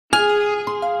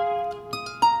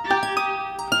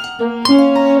Hello,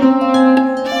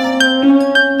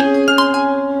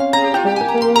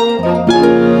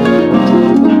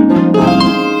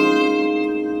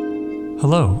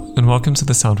 and welcome to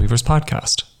the Soundweavers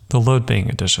podcast, the Loadbang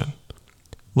edition.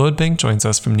 Loadbang joins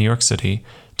us from New York City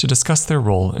to discuss their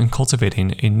role in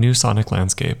cultivating a new sonic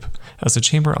landscape as a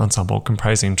chamber ensemble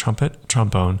comprising trumpet,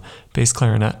 trombone, bass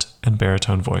clarinet, and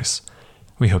baritone voice.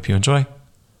 We hope you enjoy.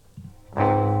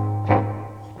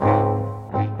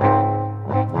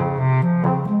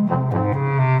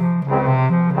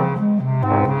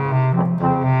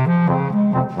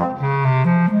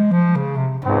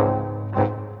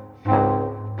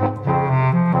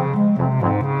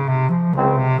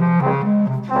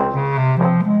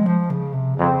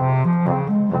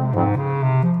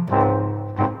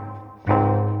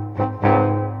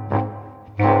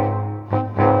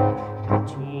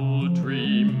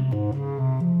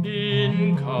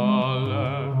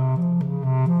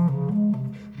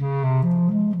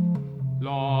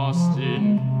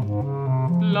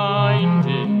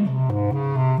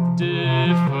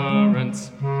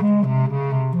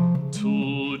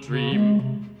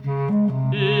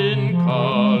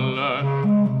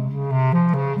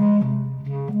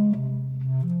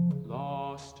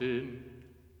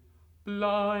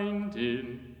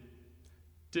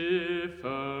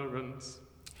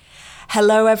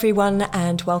 Hello everyone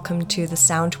and welcome to the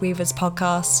Soundweavers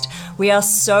podcast. We are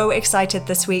so excited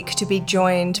this week to be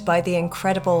joined by the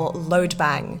incredible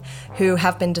Loadbang, who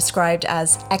have been described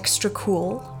as extra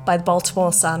cool by the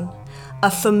Baltimore Sun,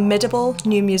 a formidable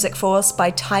new music force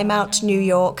by Time Out New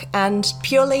York, and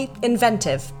purely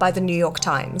inventive by the New York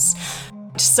Times.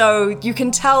 So you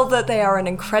can tell that they are an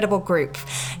incredible group.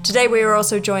 Today we are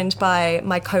also joined by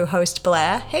my co-host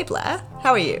Blair. Hey Blair,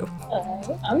 how are you?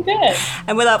 I'm good.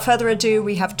 And without further ado,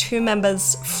 we have two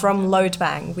members from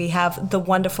Loadbang. We have the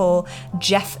wonderful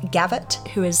Jeff Gavitt,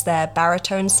 who is their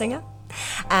baritone singer,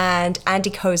 and Andy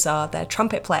Kozar, their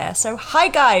trumpet player. So hi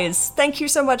guys, thank you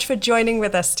so much for joining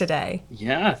with us today.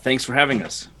 Yeah, thanks for having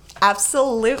us.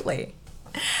 Absolutely.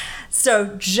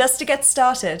 So just to get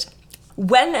started,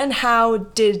 when and how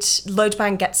did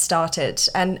Loadbang get started,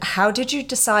 and how did you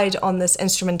decide on this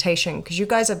instrumentation? Because you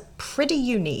guys are pretty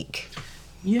unique.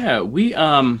 Yeah, we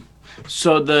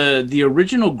so the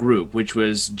original group, which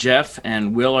was Jeff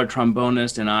and Will, our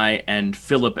trombonist, and I, and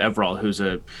Philip Everall, who's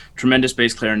a tremendous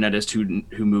bass clarinetist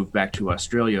who moved back to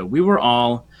Australia. We were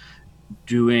all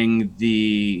doing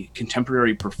the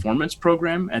contemporary performance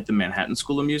program at the Manhattan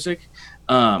School of Music.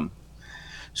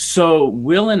 So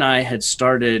Will and I had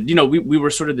started, we were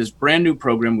sort of this brand new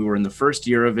program. We were in the first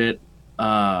year of it,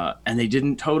 and they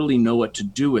didn't totally know what to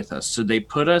do with us. So they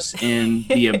put us in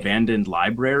the abandoned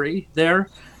library there,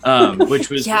 which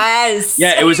was, yes.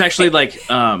 Yeah, it was actually like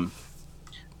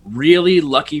really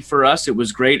lucky for us. It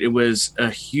was great. It was a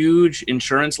huge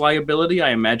insurance liability, I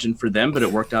imagine, for them, but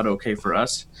it worked out okay for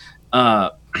us.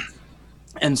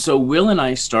 And so Will and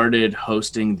I started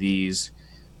hosting these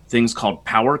things called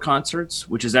power concerts,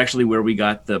 which is actually where we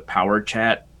got the power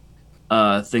chat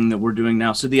thing that we're doing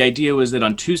now. So the idea was that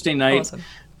on Tuesday night,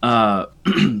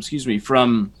 awesome.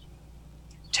 From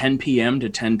 10 p.m. to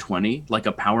 10:20, like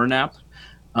a power nap,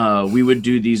 we would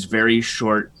do these very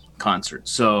short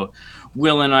concerts. So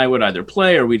Will and I would either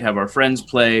play or we'd have our friends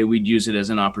play. We'd use it as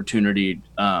an opportunity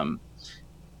to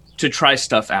try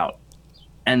stuff out.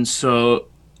 And so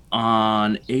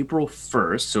on April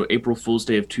 1st, so April Fool's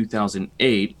Day of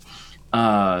 2008,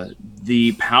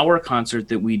 the power concert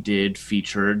that we did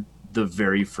featured the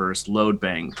very first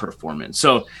Loadbang performance.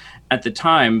 So at the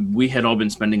time, we had all been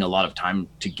spending a lot of time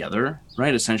together,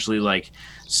 right? Essentially like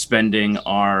spending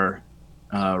our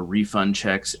refund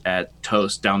checks at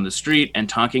Toast down the street and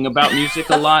talking about music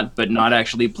a lot, but not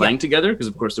actually playing together because,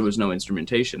 of course, there was no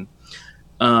instrumentation.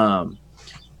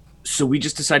 So we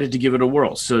just decided to give it a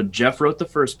whirl. So Jeff wrote the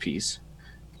first piece.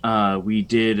 We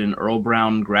did an Earl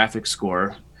Brown graphic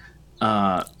score.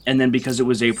 And then because it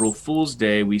was April Fool's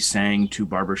Day, we sang two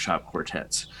barbershop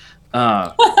quartets.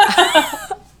 I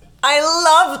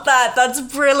love that. That's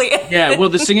brilliant. Yeah, well,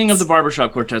 the singing of the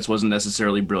barbershop quartets wasn't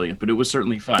necessarily brilliant, but it was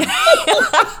certainly fun.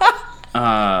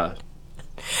 I'm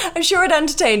sure it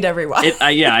entertained everyone.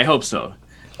 Yeah, I hope so.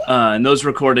 And those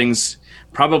recordings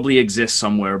probably exist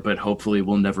somewhere, but hopefully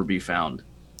will never be found.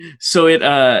 So it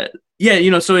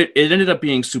ended up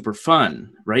being super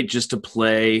fun, right? Just to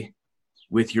play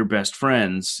with your best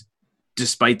friends,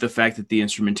 despite the fact that the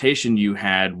instrumentation you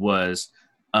had was,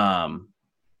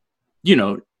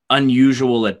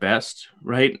 unusual at best,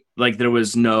 right? Like there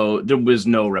was no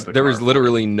repertoire. There was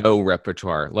literally no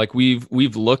repertoire. Like we've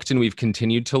looked and we've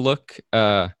continued to look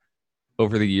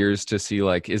over the years to see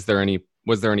like, was there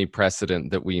any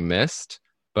precedent that we missed?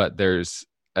 but there's,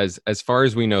 as far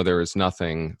as we know, there is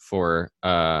nothing for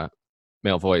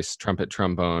male voice, trumpet,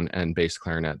 trombone, and bass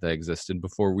clarinet that existed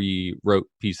before we wrote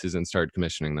pieces and started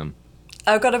commissioning them.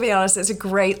 I've got to be honest, it's a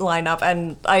great lineup,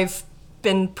 and I've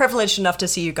been privileged enough to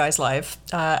see you guys live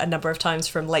a number of times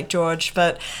from Lake George,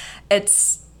 but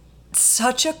it's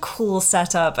such a cool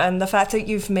setup, and the fact that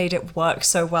you've made it work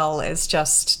so well is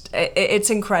just, it's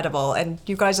incredible, and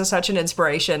you guys are such an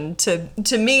inspiration to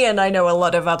me, and I know a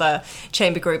lot of other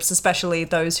chamber groups, especially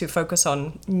those who focus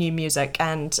on new music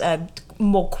and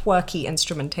more quirky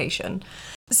instrumentation.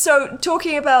 So,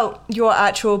 talking about your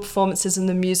actual performances and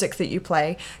the music that you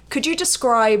play, could you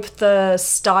describe the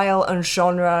style and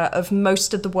genre of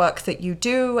most of the work that you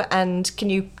do? And can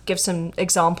you give some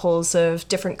examples of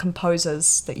different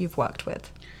composers that you've worked with?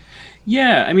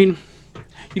 Yeah, I mean,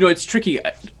 it's tricky.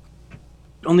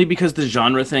 Only because the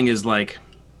genre thing is like,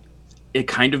 it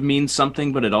kind of means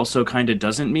something, but it also kind of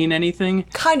doesn't mean anything.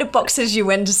 Kind of boxes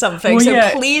you into something, so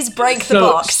please break the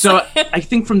box. So I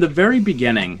think from the very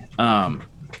beginning,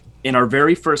 in our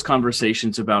very first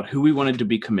conversations about who we wanted to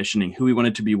be commissioning, who we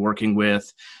wanted to be working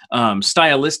with,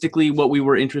 stylistically, what we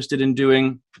were interested in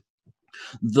doing,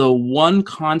 the one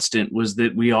constant was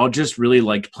that we all just really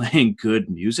liked playing good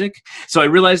music. So I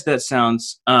realized that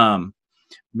sounds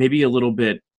maybe a little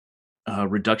bit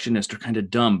reductionist or kind of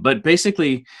dumb, but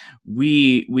basically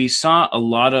we saw a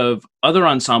lot of other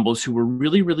ensembles who were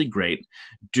really, really great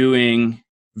doing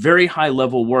very high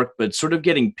level work, but sort of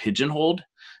getting pigeonholed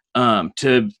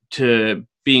to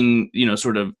being,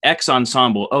 sort of X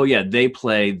ensemble. Oh yeah, they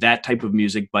play that type of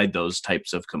music by those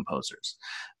types of composers.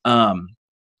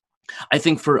 I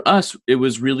think for us, it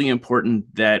was really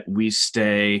important that we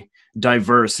stay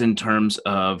diverse in terms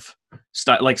of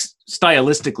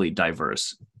stylistically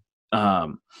diverse,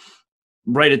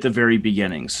 right at the very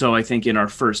beginning. So I think in our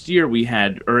first year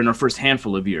in our first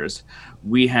handful of years,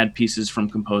 we had pieces from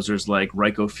composers like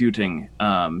Reiko Futing.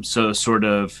 So sort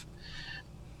of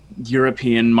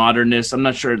European modernist. I'm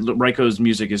not sure. Reiko's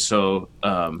music is so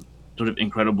sort of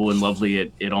incredible and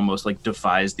lovely. It almost like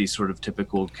defies these sort of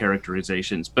typical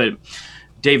characterizations. But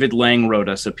David Lang wrote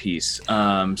us a piece.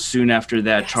 Soon after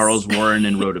that, yes. Charles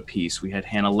Warren wrote a piece. We had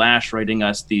Hannah Lash writing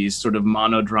us these sort of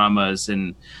monodramas,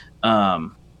 and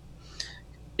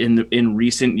in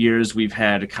recent years, we've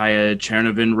had Kaya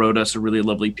Chernovin wrote us a really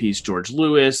lovely piece, George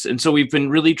Lewis. And so we've been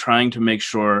really trying to make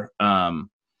sure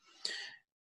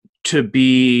to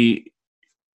be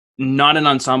not an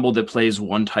ensemble that plays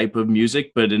one type of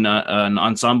music, but an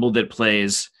ensemble that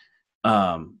plays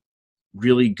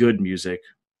really good music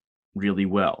really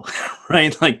well,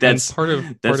 right? Like that's part of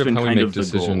how we make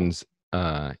decisions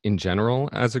in general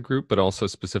as a group, but also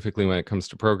specifically when it comes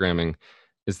to programming,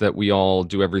 is that we all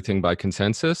do everything by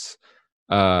consensus.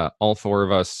 All four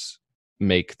of us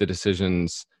make the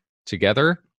decisions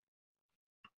together.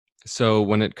 So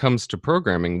when it comes to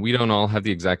programming, we don't all have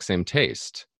the exact same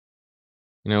taste.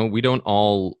 We don't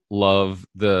all love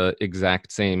the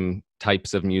exact same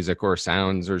types of music or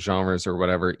sounds or genres or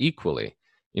whatever equally.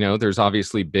 There's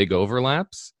obviously big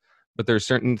overlaps, but there's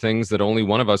certain things that only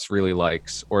one of us really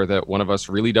likes, or that one of us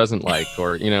really doesn't like,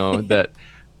 or, that,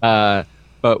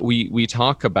 but we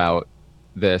talk about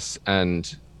this,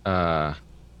 and,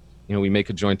 we make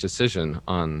a joint decision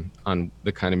on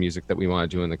the kind of music that we want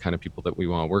to do and the kind of people that we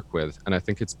want to work with. And I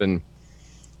think it's been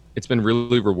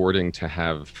really rewarding to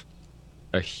have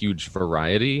a huge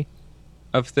variety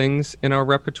of things in our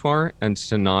repertoire, and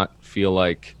to not feel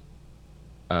like,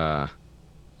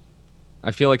 I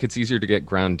feel like it's easier to get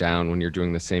ground down when you're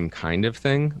doing the same kind of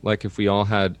thing. Like if we all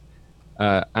had,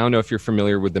 I don't know if you're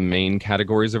familiar with the main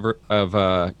categories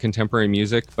of contemporary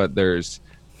music, but there's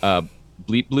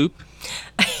bleep bloop,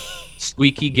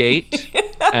 squeaky gate,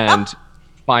 and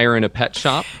fire in a pet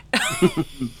shop.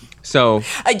 So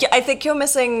I think you're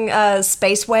missing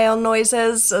space whale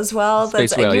noises as well.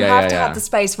 You have to have the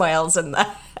space whales in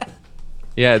there.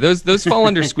 Yeah, those fall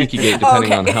under squeaky gate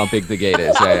depending on how big the gate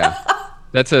is. Yeah.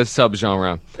 That's a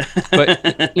subgenre. But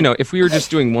if we were just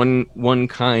doing one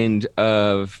kind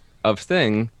of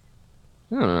thing,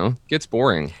 I don't know, it gets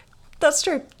boring. That's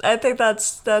true. I think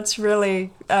that's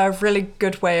really a really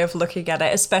good way of looking at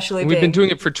it, especially we've been doing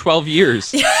it for 12 years.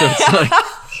 So it's like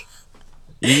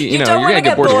you don't want to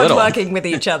get bored working with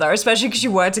each other, especially because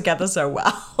you work together so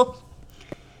well.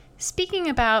 Speaking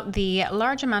about the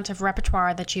large amount of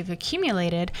repertoire that you've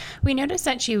accumulated, we noticed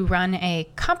that you run a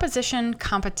composition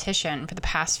competition for the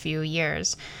past few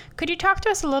years. Could you talk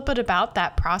to us a little bit about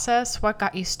that process? What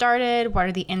got you started? What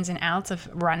are the ins and outs of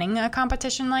running a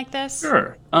competition like this?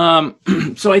 Sure.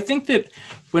 So I think that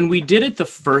when we did it the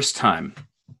first time,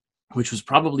 which was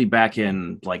probably back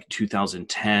in like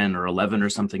 2010 or 11 or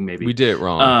something, maybe. We did it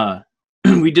wrong.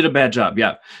 We did a bad job.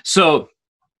 Yeah. So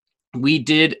we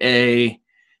did a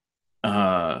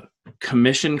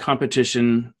commission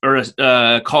competition, or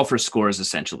a call for scores,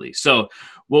 essentially. So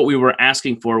what we were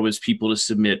asking for was people to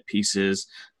submit pieces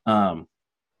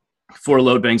for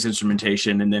Load Bang's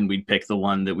instrumentation, and then we'd pick the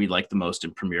one that we liked the most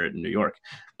and premiere it in New York.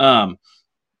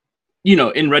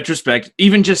 In retrospect,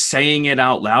 even just saying it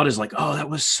out loud is like, oh, that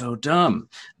was so dumb.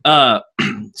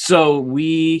 So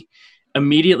we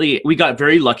got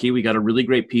very lucky. We got a really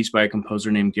great piece by a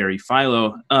composer named Gary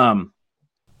Philo.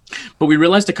 But we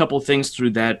realized a couple of things through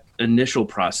that initial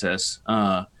process.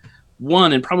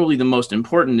 One, and probably the most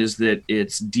important, is that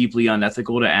it's deeply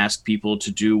unethical to ask people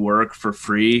to do work for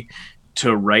free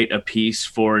to write a piece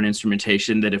for an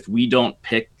instrumentation that if we don't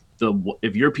pick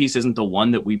if your piece isn't the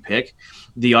one that we pick,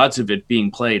 the odds of it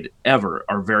being played ever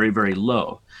are very, very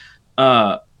low.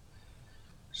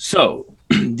 So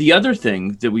the other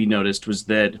thing that we noticed was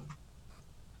that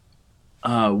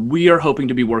we're hoping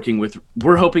to be working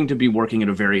at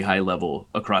a very high level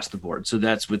across the board. So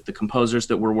that's with the composers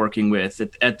that we're working with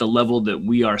at the level that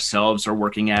we ourselves are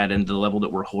working at and the level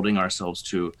that we're holding ourselves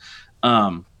to.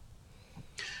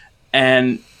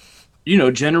 And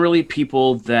generally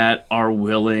people that are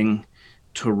willing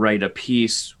to write a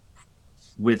piece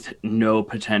with no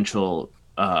potential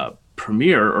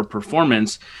premiere or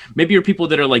performance maybe are people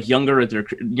that are like younger in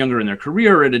their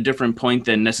career, or at a different point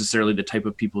than necessarily the type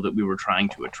of people that we were trying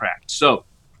to attract. So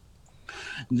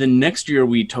the next year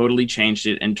we totally changed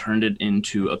it and turned it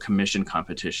into a commission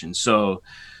competition. So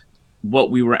what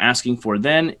we were asking for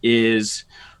then is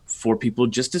for people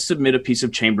just to submit a piece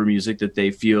of chamber music that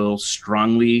they feel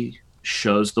strongly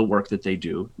shows the work that they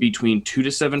do, between 2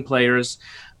 to 7 players.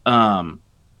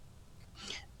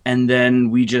 And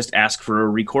then we just ask for a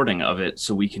recording of it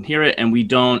so we can hear it. And we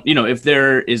don't, if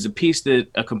there is a piece that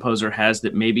a composer has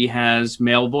that maybe has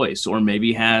male voice or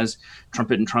maybe has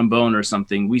trumpet and trombone or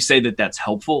something, we say that that's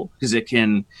helpful because it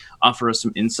can offer us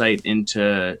some insight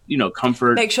into,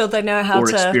 comfort. Make sure they know how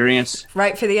to experience.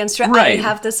 Write for the instrument. Right. I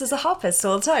have this as a harpist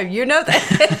all the time. You know that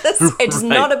it's right.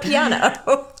 Not a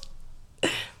piano.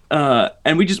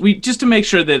 And we just to make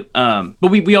sure that, but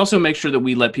we also make sure that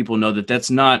we let people know that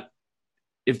that's not,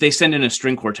 if they send in a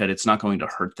string quartet, it's not going to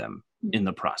hurt them in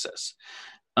the process.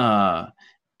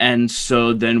 And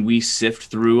so then we sift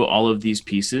through all of these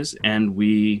pieces and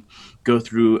we go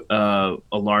through a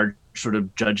large sort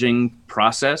of judging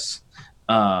process.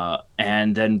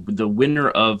 And then the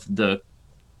winner of the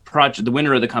project, the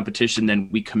winner of the competition, then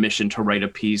we commission to write a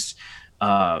piece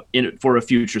for a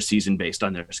future season based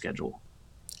on their schedule.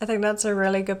 I think that's a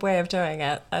really good way of doing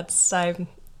it. I'm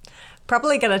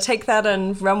probably going to take that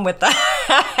and run with that.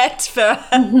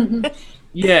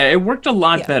 Yeah, it worked a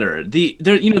lot better.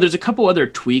 There's a couple other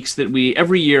tweaks that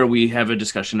every year we have a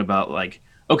discussion about, like,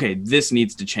 okay, this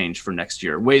needs to change for next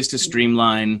year. Ways to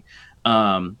streamline,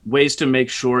 ways to make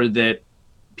sure that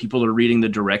people are reading the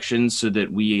directions so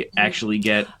that we actually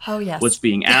get what's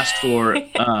being asked for.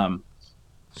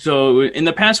 So in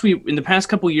the past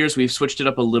couple years, we've switched it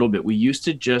up a little bit. We used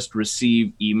to just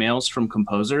receive emails from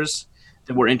composers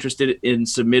that were interested in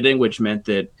submitting, which meant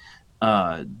that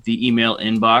the email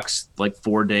inbox like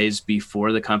 4 days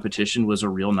before the competition was a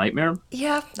real nightmare.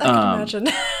 Yeah, I can imagine.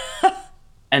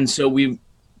 And so a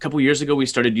couple years ago, we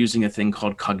started using a thing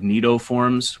called Cognito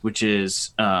Forms, which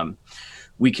is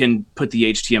we can put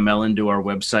the HTML into our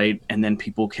website and then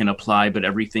people can apply, but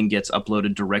everything gets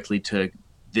uploaded directly to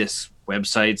this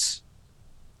website's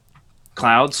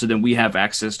cloud. So then we have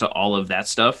access to all of that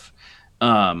stuff.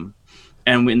 And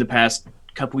in the past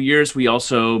couple years, we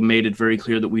also made it very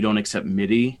clear that we don't accept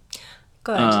MIDI.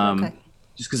 Good. Okay.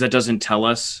 Just because that doesn't tell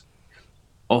us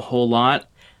a whole lot.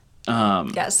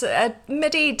 Yes,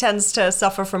 MIDI tends to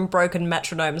suffer from broken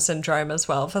metronome syndrome as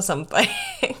well for some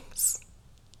things.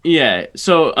 Yeah.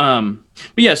 So,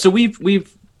 so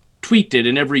we've tweaked it,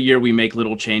 and every year we make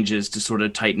little changes to sort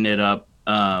of tighten it up.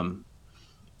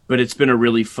 But it's been a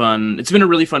really fun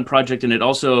project, and it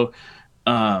also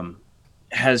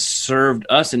has served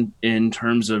us in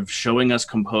terms of showing us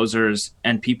composers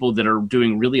and people that are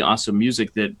doing really awesome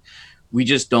music that we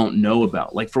just don't know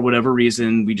about. Like, for whatever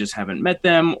reason, we just haven't met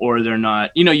them, or they're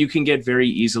not, you can get very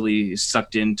easily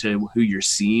sucked into who your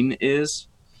scene is.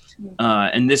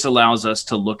 And this allows us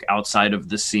to look outside of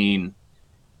the scene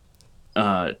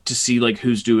to see like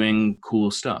who's doing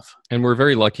cool stuff. And we're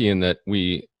very lucky in that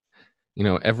we,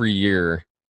 every year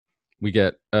we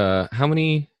get, how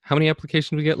many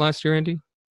applications we get last year, Andy?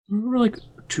 We were like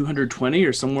 220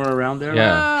 or somewhere around there.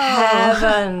 Yeah.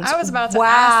 Heavens. I was about to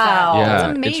ask that. Yeah,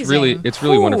 that's amazing. it's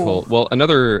really wonderful. Well,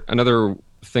 another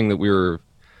thing that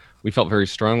we felt very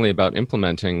strongly about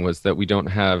implementing was that we don't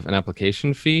have an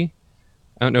application fee.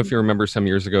 I don't know if you remember some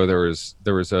years ago, there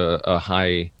was a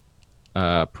high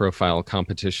profile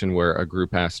competition where a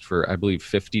group asked for, I believe,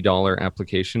 $50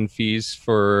 application fees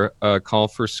for a call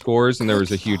for scores, and there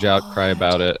was a huge outcry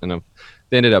about it, and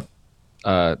they ended up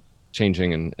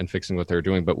changing and fixing what they were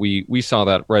doing. But we saw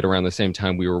that right around the same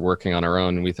time we were working on our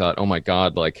own, and we thought, oh my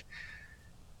God, like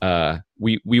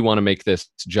we want to make this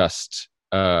just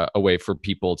a way for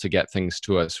people to get things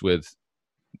to us with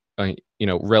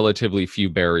relatively few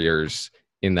barriers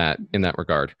in that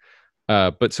regard.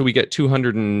 But so we get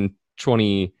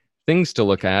 220 things to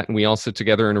look at, and we all sit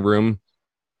together in a room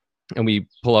and we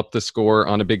pull up the score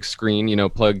on a big screen,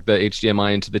 plug the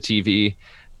HDMI into the TV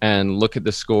and look at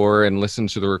the score and listen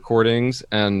to the recordings.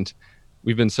 And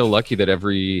we've been so lucky that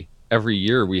every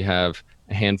year we have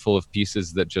a handful of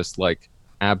pieces that just like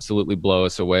absolutely blow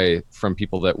us away from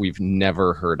people that we've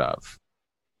never heard of.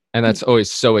 And that's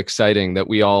always so exciting that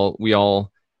we all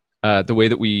the way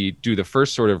that we do the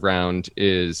first sort of round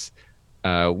is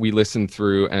we listen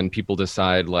through and people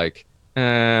decide like,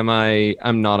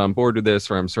 I'm not on board with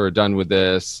this, or I'm sort of done with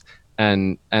this.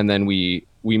 And then we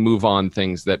move on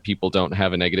things that people don't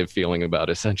have a negative feeling about,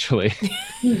 essentially.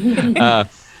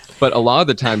 But a lot of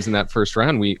the times in that first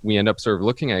round, we end up sort of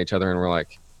looking at each other and we're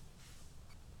like,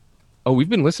 oh, we've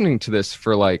been listening to this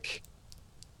for like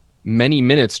many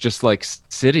minutes, just like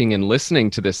sitting and listening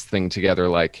to this thing together.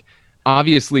 Like,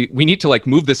 obviously we need to like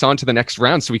move this on to the next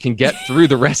round so we can get through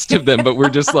the rest of them. But we're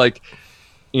just like,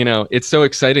 it's so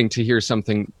exciting to hear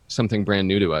something brand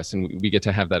new to us, and we get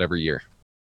to have that every year.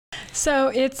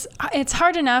 So it's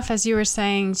hard enough, as you were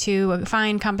saying, to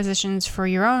find compositions for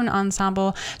your own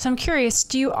ensemble. So I'm curious,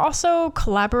 do you also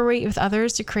collaborate with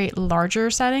others to create larger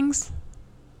settings?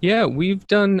 Yeah, we've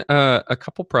done a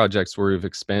couple projects where we've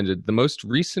expanded. The most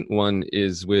recent one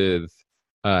is with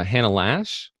Hannah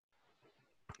Lash,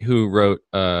 who wrote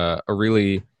a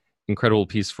really incredible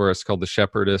piece for us called The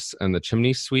Shepherdess and the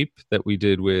Chimney Sweep that we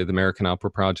did with American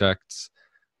Opera Projects,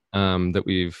 that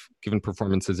we've given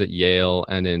performances at Yale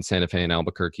and in Santa Fe and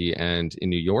Albuquerque and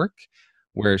in New York,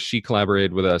 where she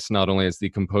collaborated with us not only as the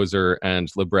composer and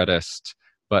librettist,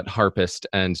 but harpist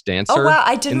and dancer. Oh wow,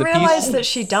 I didn't realize that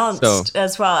she danced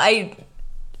as well.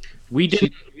 We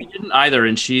didn't either,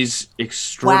 and she's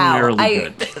extraordinarily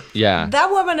good. Yeah. That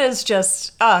woman is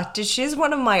just, she's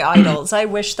one of my idols. I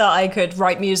wish that I could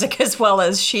write music as well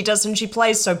as she does, and she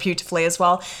plays so beautifully as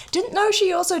well. Didn't know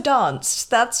she also danced.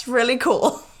 That's really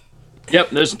cool. Yep,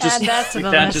 there's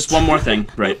just one more thing,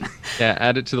 right? Yeah,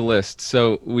 add it to the list.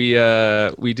 So we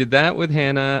did that with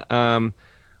Hannah.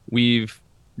 We've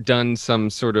done some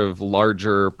sort of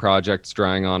larger projects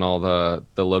drawing on all the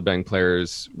load bang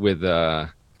players with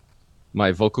my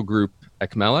vocal group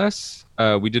Ekmeles.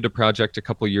 We did a project a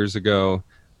couple years ago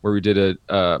where we did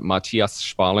a Matthias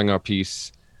Spalinger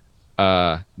piece,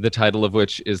 the title of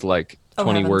which is like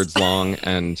 20 words long,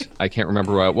 and I can't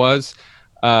remember what it was.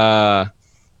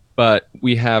 But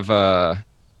we have an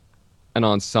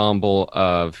ensemble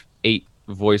of 8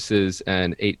 voices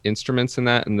and 8 instruments in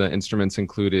that, and the instruments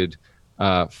included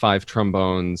 5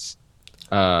 trombones,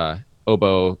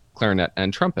 oboe, clarinet,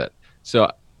 and trumpet.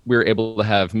 So we were able to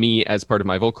have me as part of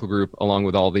my vocal group, along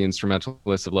with all the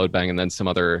instrumentalists of Load Bang, and then some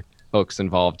other folks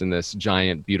involved in this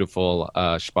giant, beautiful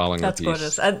Spalinger piece. That's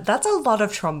gorgeous. That's a lot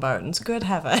of trombones. Good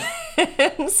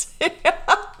heavens.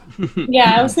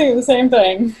 Yeah, I was thinking the same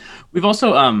thing. We've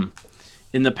also,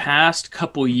 in the past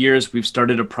couple years, we've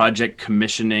started a project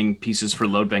commissioning pieces for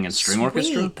Load Bang and String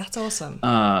Orchestra. That's awesome.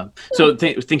 So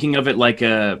thinking of it like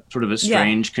a sort of a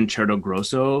strange concerto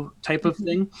grosso type of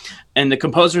thing. And the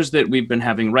composers that we've been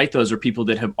having write those are people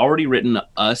that have already written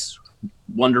us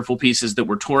wonderful pieces that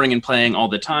we're touring and playing all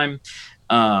the time.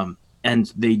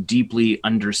 And they deeply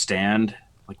understand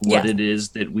like what it is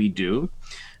that we do.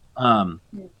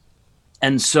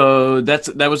 And so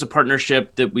that was a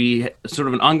partnership that we sort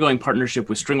of an ongoing partnership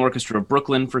with String Orchestra of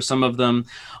Brooklyn for some of them,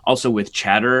 also with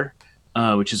Chatter,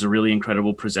 which is a really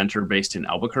incredible presenter based in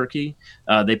Albuquerque.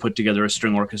 They put together a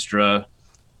string orchestra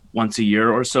once a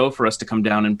year or so for us to come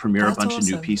down and premiere a bunch of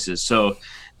new pieces. So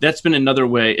that's been another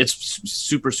way. It's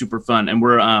super, super fun. And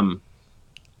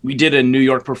we did a New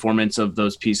York performance of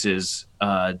those pieces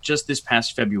just this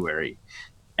past February,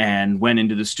 and went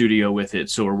into the studio with it.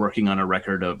 So we're working on a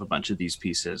record of a bunch of these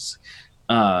pieces.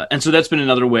 And so that's been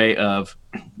another way of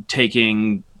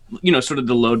taking, sort of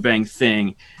the Load Bang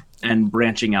thing and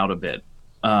branching out a bit.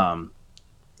 I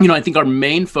think our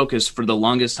main focus for the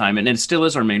longest time, and it still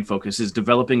is our main focus, is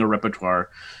developing a repertoire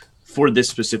for this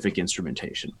specific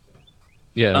instrumentation.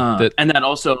 Yeah. And that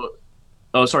also,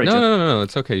 oh, sorry. No,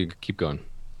 it's okay. You keep going.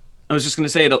 I was just going to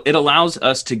say it allows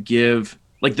us to give,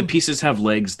 like, the pieces have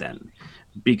legs then,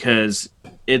 because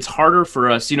it's harder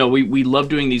for us. We love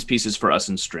doing these pieces for Us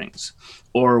and Strings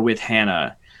or with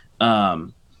Hannah.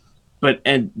 And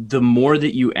the more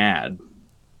that you add,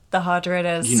 the harder it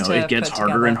is. It gets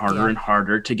harder and harder and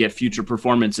harder to get future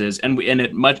performances, and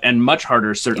much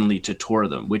harder certainly to tour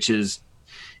them, which is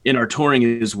in our touring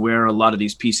is where a lot of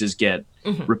these pieces get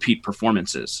repeat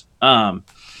performances.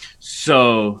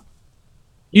 So,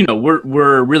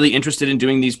 we're really interested in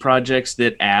doing these projects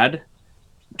that add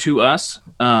to us,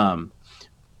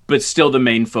 but still the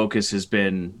main focus has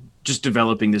been just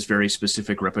developing this very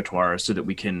specific repertoire so that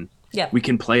we can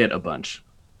play it a bunch.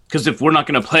 Because if we're not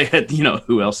going to play it,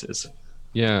 who else is?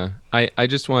 Yeah, I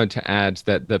just wanted to add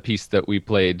that the piece that we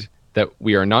played that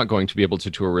we are not going to be able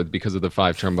to tour with because of the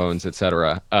 5 trombones,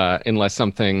 etc., unless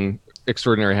something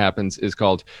extraordinary happens, is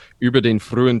called Über den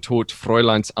frühen Tod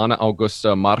Fräuleins Anna Augusta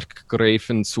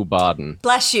Markgräfin zu Baden.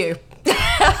 Bless you.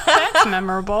 That's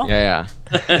memorable. Yeah.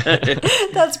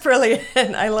 That's brilliant.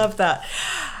 I love that.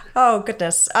 Oh,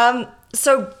 goodness.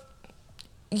 So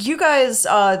you guys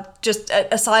are just,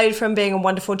 aside from being a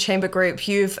wonderful chamber group,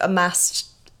 you've amassed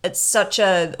such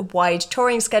a wide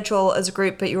touring schedule as a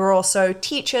group, but you're also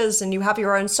teachers and you have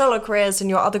your own solo careers and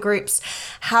your other groups.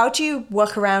 How do you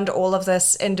work around all of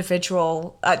this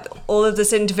individuality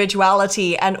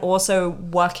and also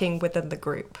working within the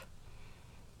group?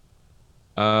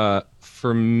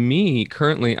 For me,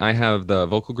 currently, I have the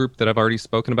vocal group that I've already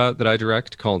spoken about that I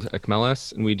direct called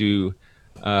Ekmeles, and we do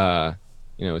 7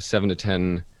 to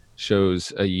 10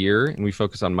 shows a year, and we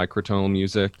focus on microtonal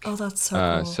music. Oh, that's so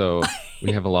cool. So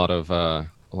we have a lot of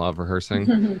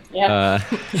rehearsing. Yeah.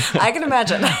 I can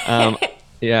imagine.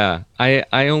 Yeah,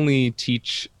 I only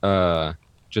teach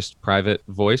just private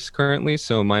voice currently,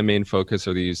 so my main focus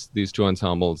are these 2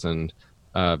 ensembles and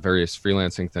various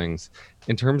freelancing things.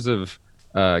 In terms of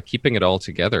keeping it all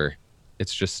together,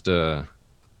 it's just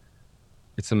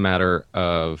it's a matter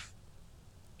of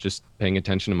just paying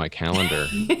attention to my calendar.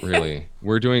 Really,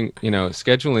 we're doing,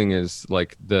 scheduling is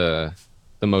like the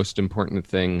most important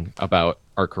thing about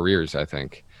our careers, I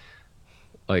think.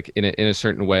 Like in a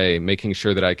certain way, making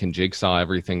sure that I can jigsaw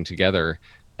everything together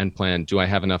and plan, do I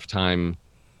have enough time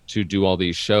to do all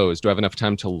these shows? Do I have enough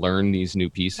time to learn these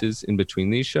new pieces in between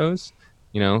these shows?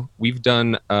 We've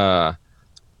done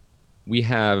we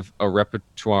have a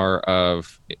repertoire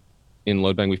of, in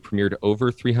Loadbang, we've premiered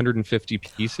over 350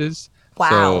 pieces. Wow.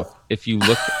 So if you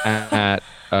look at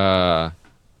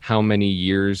how many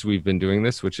years we've been doing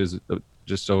this, which is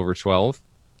just over 12,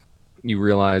 you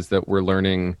realize that we're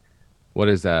learning, what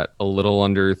is that, a little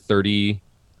under 30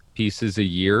 pieces a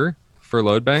year for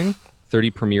Loadbang, 30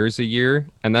 premieres a year,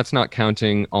 and that's not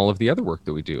counting all of the other work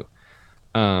that we do.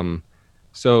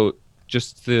 So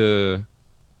just the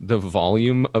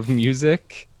volume of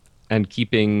music and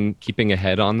keeping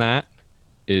ahead on that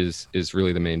is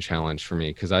really the main challenge for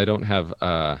me, because I don't have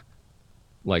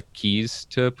keys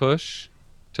to push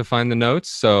to find the notes,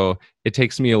 so it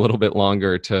takes me a little bit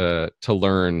longer to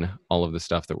learn all of the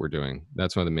stuff that we're doing.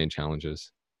 That's one of the main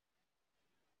challenges.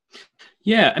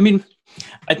 Yeah,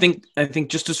 I think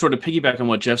just to sort of piggyback on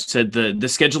what Jeff said, the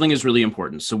scheduling is really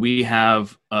important. So we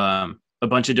have a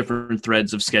bunch of different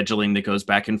threads of scheduling that goes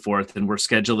back and forth, and we're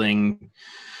scheduling.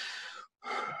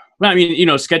 Well,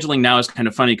 scheduling now is kind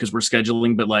of funny because we're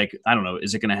scheduling, but I don't know,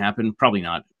 is it going to happen? Probably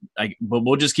not. But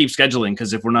we'll just keep scheduling,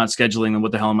 because if we're not scheduling, then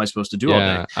what the hell am I supposed to do all day?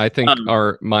 Yeah, I think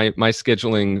my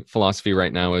scheduling philosophy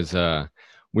right now is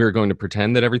we're going to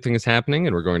pretend that everything is happening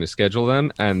and we're going to schedule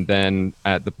them, and then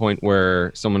at the point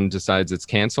where someone decides it's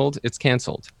canceled, it's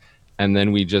canceled, and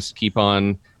then we just keep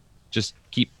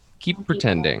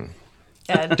pretending.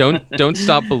 Don't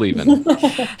stop believing.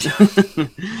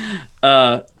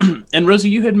 And Rosie,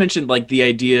 you had mentioned the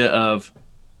idea of,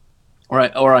 or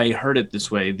I heard it this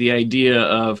way, the idea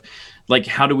of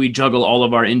how do we juggle all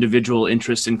of our individual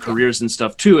interests and careers and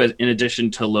stuff too, in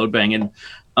addition to Loadbang.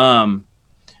 And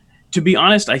to be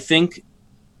honest, I think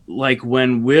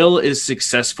when Will is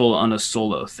successful on a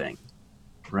solo thing,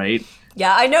 right?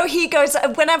 Yeah, I know he goes,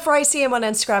 whenever I see him on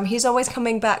Instagram, he's always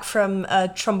coming back from a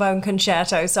trombone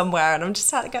concerto somewhere, and I'm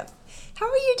just like, how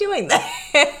are you doing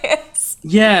this?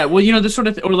 Yeah, well, the sort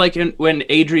of, or when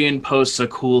Adrian posts a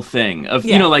cool thing of,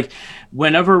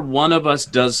 whenever one of us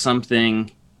does something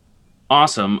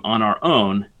awesome on our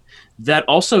own, that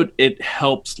also, it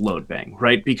helps Loadbang,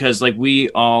 right? Because we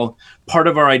all, part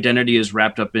of our identity is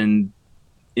wrapped up in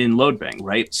Loadbang,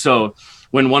 right? So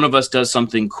when one of us does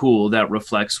something cool, that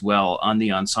reflects well on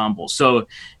the ensemble. So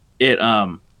it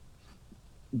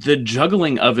the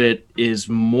juggling of it is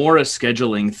more a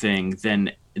scheduling thing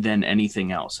than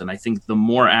anything else. And I think the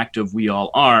more active we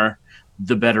all are,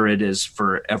 the better it is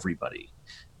for everybody.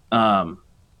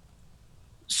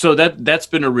 So that's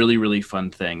been a really, really fun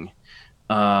thing.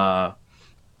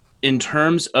 In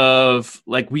terms of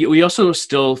like, we also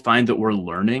still find that we're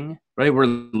learning, right? We're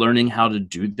learning how to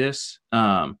do this.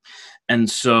 And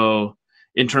so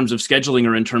in terms of scheduling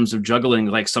or in terms of juggling,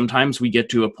 like sometimes we get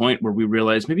to a point where we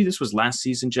realize, maybe this was last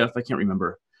season, Jeff, I can't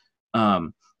remember.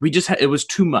 It was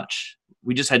too much.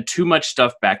 We just had too much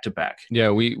stuff back to back. Yeah,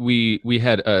 we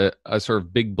had a sort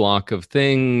of big block of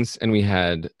things, and we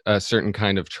had a certain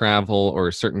kind of travel or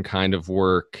a certain kind of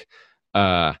work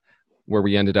where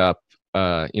we ended up,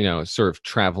 sort of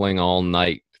traveling all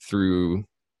night through,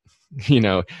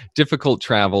 difficult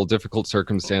travel, difficult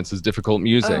circumstances, difficult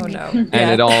music. Oh, no. And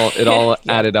Yeah. it all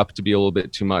Yeah. added up to be a little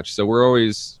bit too much. So we're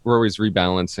always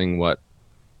rebalancing what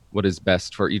is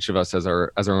best for each of us as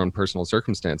our own personal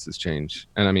circumstances change.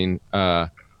 And I mean,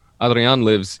 Adrian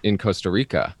lives in Costa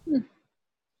Rica.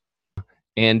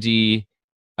 Andy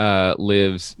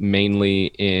lives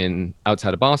mainly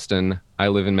outside of Boston. I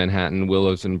live in Manhattan. Will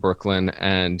lives in Brooklyn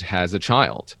and has a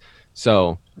child.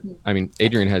 So, I mean,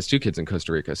 Adrian has 2 kids in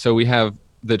Costa Rica. So we have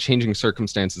the changing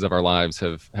circumstances of our lives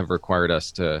have required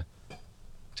us to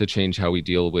change how we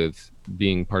deal with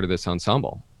being part of this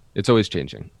ensemble. It's always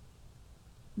changing.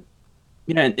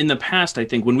 Yeah, in the past, I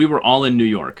think when we were all in New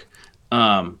York,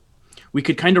 we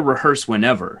could kind of rehearse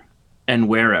whenever and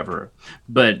wherever.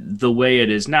 But the way it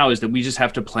is now is that we just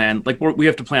have to plan, like we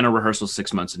have to plan our rehearsals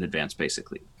 6 months in advance,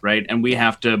 basically, right? And we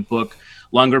have to book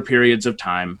longer periods of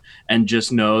time and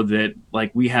just know that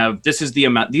like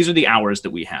these are the hours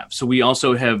that we have. So we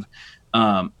also have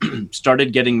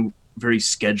started getting very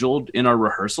scheduled in our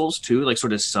rehearsals too, like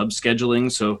sort of sub-scheduling.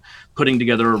 So putting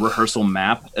together a rehearsal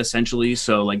map essentially.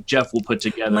 So like Jeff will put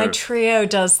together. My trio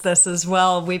does this as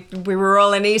well. We were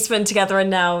all in Eastman together, and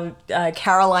now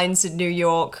Caroline's in New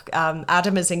York,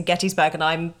 Adam is in Gettysburg, and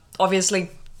I'm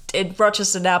obviously in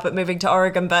Rochester now, but moving to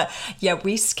Oregon. But yeah,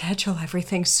 we schedule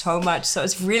everything so much. So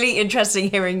it's really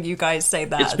interesting hearing you guys say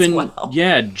that as well.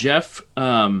 Yeah, Jeff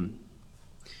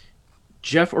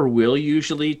or Will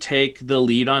usually take the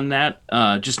lead on that,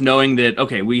 just knowing that,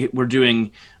 okay, we're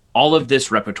doing all of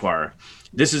this repertoire.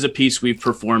 This is a piece we've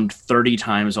performed 30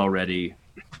 times already.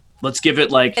 Let's give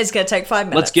it it's going to take 5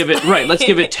 minutes. Let's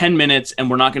give it 10 minutes, and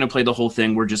we're not going to play the whole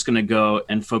thing. We're just going to go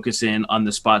and focus in on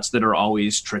the spots that are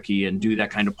always tricky and do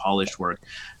that kind of polished work.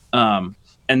 And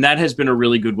that has been a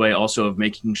really good way also of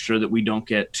making sure that we don't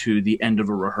get to the end of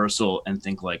a rehearsal and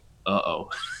think like,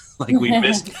 uh-oh. Like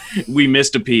we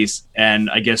missed a piece, and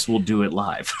I guess we'll do it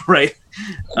live, right?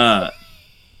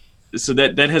 So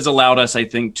that has allowed us, I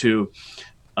think, to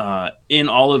in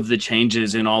all of the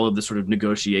changes, in all of the sort of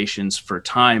negotiations for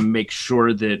time, make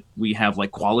sure that we have like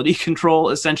quality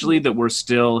control, essentially, that we're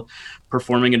still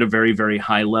performing at a very, very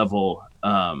high level,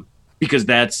 because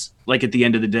that's like at the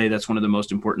end of the day, that's one of the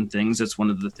most important things. That's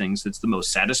one of the things that's the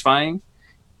most satisfying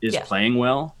is playing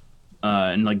well.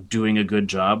 And like doing a good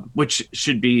job, which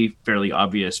should be fairly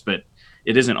obvious, but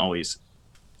it isn't always.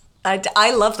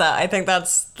 I love that. I think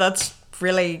that's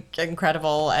really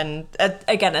incredible. And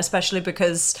again, especially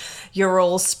because you're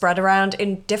all spread around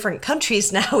in different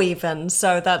countries now even.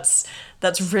 So that's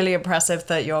really impressive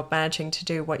that you're managing to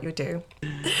do what you do.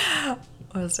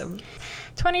 Awesome.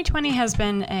 2020 has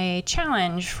been a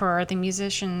challenge for the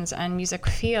musicians and music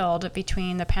field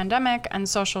between the pandemic and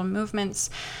social movements.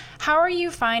 How are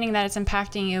you finding that it's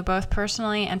impacting you both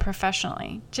personally and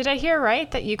professionally? Did I hear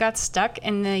right that you got stuck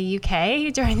in the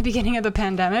UK during the beginning of the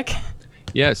pandemic?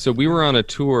 Yeah, so we were on a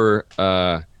tour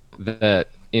that,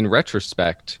 in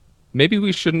retrospect, maybe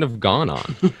we shouldn't have gone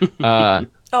on.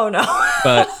 Oh, no.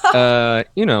 But,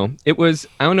 it was,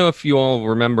 I don't know if you all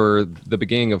remember the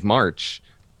beginning of March,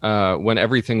 when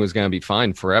everything was going to be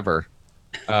fine forever.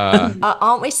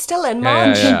 Aren't we still in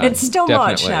March? Yeah, it's still definitely.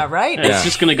 March now, right? It's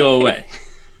just going to go away.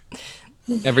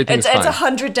 Everything's fine. It's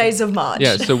 100 days of March.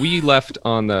 Yeah, so we left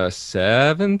on the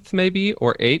 7th maybe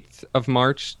or 8th of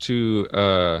March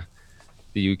to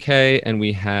the UK, and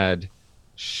we had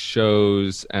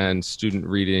shows and student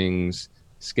readings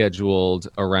scheduled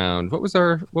around what was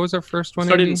our first one?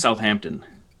 Started Andy? in Southampton.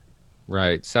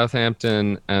 Right,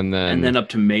 Southampton, and then up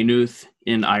to Maynooth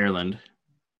in Ireland.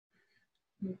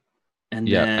 And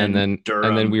then Durham.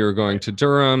 And then we were going to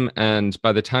Durham, and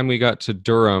by the time we got to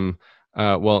Durham,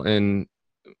 in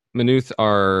Maynooth,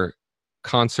 our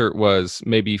concert was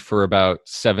maybe for about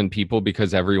 7 people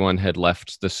because everyone had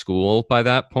left the school by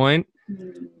that point.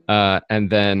 And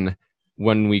then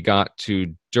when we got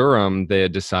to Durham, they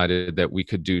had decided that we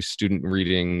could do student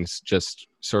readings, just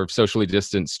sort of socially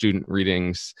distant student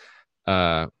readings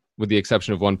with the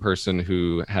exception of one person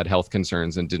who had health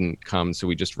concerns and didn't come. So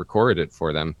we just recorded it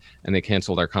for them, and they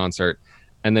canceled our concert.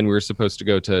 And then we were supposed to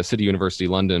go to City University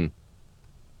London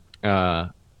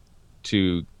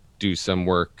to do some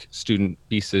work, student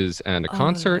pieces and a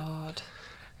concert. Lord.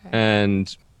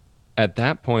 And at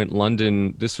that point,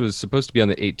 London, this was supposed to be on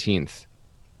the 18th.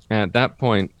 And at that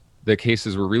point, the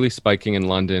cases were really spiking in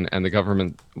London, and the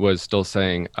government was still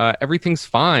saying, everything's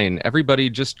fine. Everybody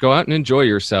just go out and enjoy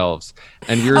yourselves.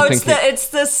 And we were thinking... it's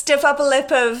the stiff upper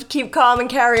lip of keep calm and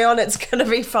carry on. It's going to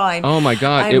be fine. Oh, my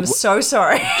God. I'm so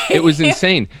sorry. It was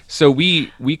insane. So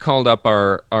we called up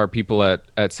our people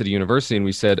at City University, and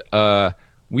we said,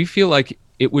 we feel like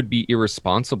it would be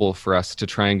irresponsible for us to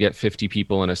try and get 50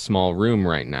 people in a small room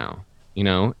right now. You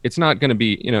know, it's not going to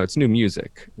be, it's new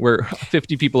music where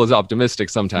 50 people is optimistic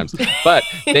sometimes, but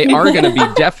they are going to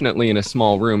be definitely in a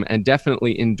small room and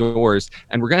definitely indoors.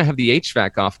 And we're going to have the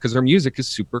HVAC off because our music is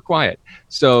super quiet.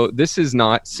 So this is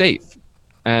not safe.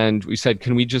 And we said,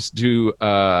 can we just do,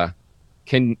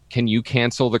 can you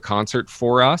cancel the concert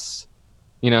for us?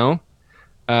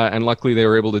 And luckily they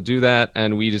were able to do that.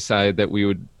 And we decided that we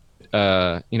would,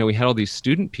 we had all these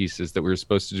student pieces that we were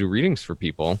supposed to do readings for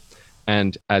people.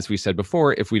 And as we said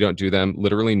before, if we don't do them,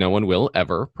 literally no one will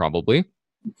ever, probably.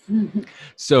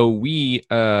 So we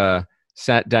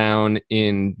sat down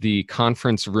in the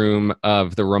conference room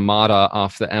of the Ramada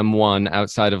off the M1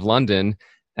 outside of London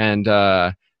and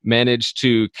managed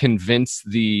to convince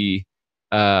the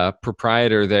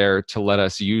proprietor there to let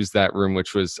us use that room,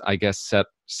 which was, I guess,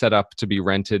 set up to be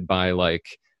rented by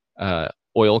like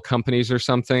oil companies or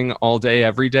something all day,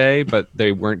 every day, but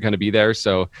they weren't going to be there.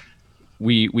 So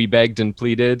we begged and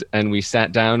pleaded, and we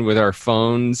sat down with our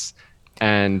phones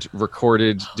and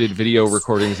did video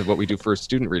recordings of what we do for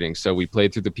student readings. So we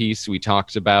played through the piece, we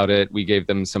talked about it, we gave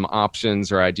them some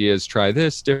options or ideas, try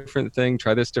this different thing,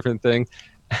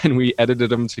 and we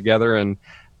edited them together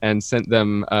and sent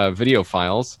them video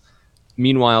files.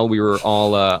 Meanwhile, we were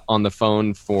all on the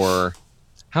phone for...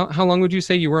 How long would you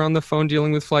say you were on the phone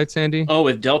dealing with flights, Andy? Oh,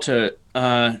 with Delta,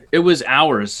 it was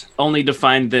hours, only to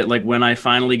find that like when I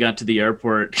finally got to the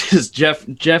airport, because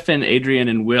Jeff and Adrian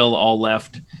and Will all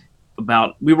left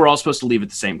we were all supposed to leave at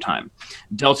the same time.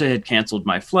 Delta had canceled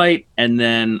my flight, and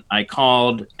then I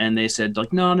called and they said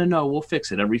like, no, we'll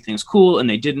fix it. Everything's cool. And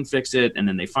they didn't fix it. And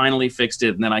then they finally fixed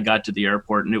it. And then I got to the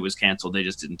airport and it was canceled. They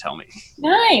just didn't tell me.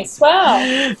 Nice.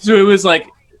 Wow. So it was like,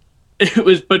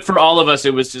 but for all of us,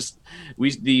 it was just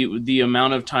the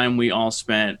amount of time we all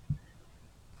spent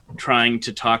trying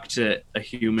to talk to a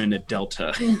human at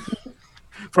Delta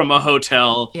from a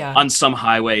hotel on some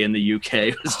highway in the UK.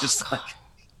 It was just like,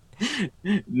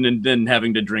 and then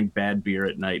having to drink bad beer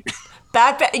at night.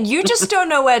 You just don't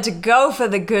know where to go for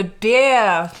the good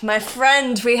beer. My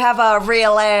friend, we have our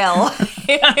real ale.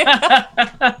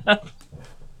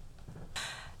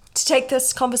 To take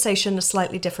this conversation a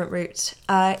slightly different route,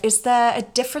 is there a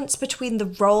difference between the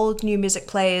role new music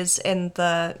plays in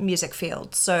the music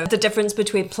field? So the difference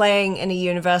between playing in a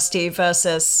university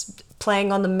versus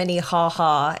playing on the mini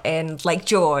Ha-Ha in Lake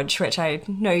George, which I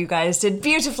know you guys did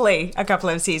beautifully a couple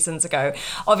of seasons ago.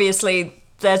 Obviously,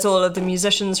 there's all of the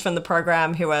musicians from the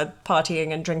program who are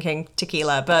partying and drinking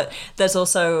tequila, but there's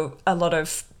also a lot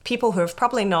of people who have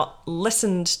probably not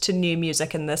listened to new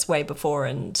music in this way before.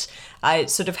 And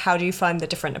how do you find the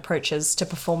different approaches to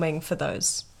performing for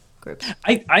those groups?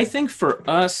 I think for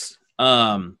us,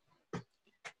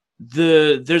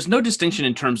 there's no distinction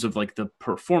in terms of like the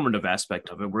performative aspect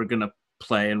of it. We're going to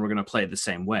play the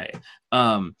same way.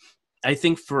 I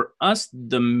think for us,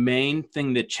 the main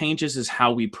thing that changes is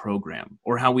how we program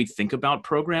or how we think about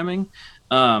programming.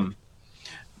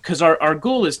 Because our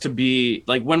goal is to be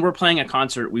like, when we're playing a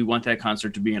concert, we want that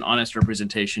concert to be an honest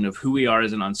representation of who we are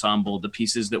as an ensemble, the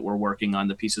pieces that we're working on,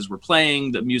 the pieces we're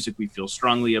playing, the music we feel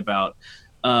strongly about.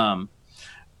 But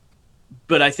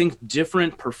I think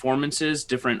different performances,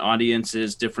 different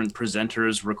audiences, different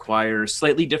presenters require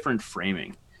slightly different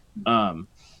framing.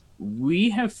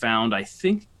 We have found, I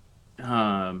think,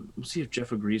 let's see if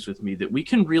Jeff agrees with me, that we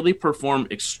can really perform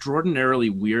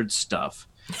extraordinarily weird stuff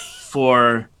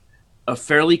for a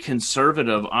fairly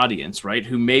conservative audience, right?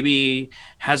 Who maybe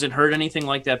hasn't heard anything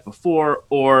like that before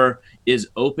or is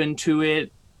open to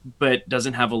it, but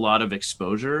doesn't have a lot of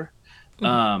exposure.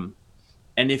 Mm-hmm.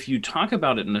 And if you talk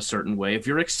about it in a certain way, if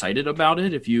you're excited about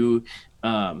it, if you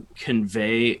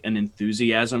convey an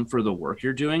enthusiasm for the work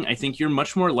you're doing, I think you're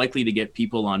much more likely to get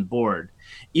people on board.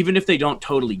 Even if they don't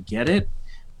totally get it,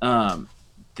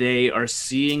 they are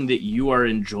seeing that you are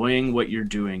enjoying what you're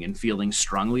doing and feeling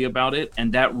strongly about it,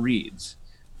 and that reads.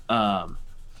 That's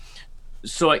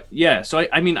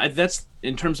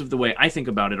in terms of the way I think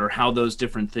about it, or how those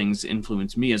different things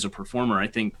influence me as a performer, I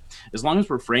think as long as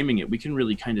we're framing it, we can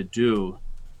really kind of do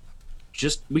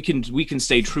we can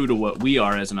stay true to what we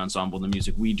are as an ensemble, the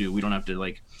music we do. We don't have to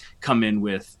like come in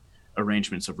with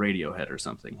arrangements of Radiohead or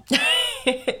something.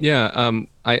 Yeah,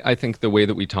 I think the way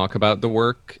that we talk about the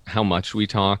work, how much we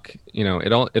talk,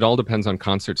 it all depends on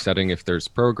concert setting. If there's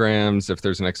programs, if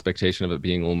there's an expectation of it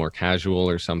being a little more casual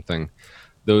or something,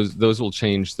 those will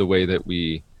change the way that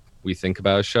we think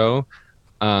about a show.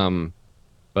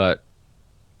 But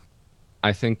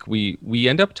I think we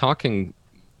end up talking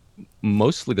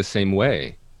mostly the same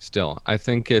way still. I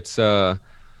think it's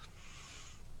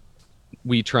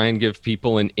we try and give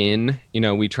people an in,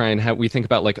 we think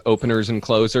about like openers and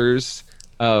closers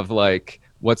of like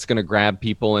what's going to grab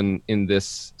people in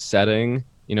this setting,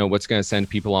 what's going to send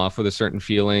people off with a certain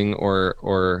feeling,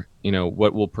 or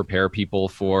what will prepare people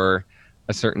for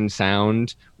a certain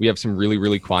sound. We have some really,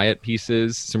 really quiet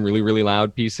pieces, some really, really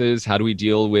loud pieces. How do we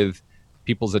deal with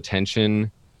people's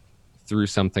attention through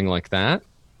something like that?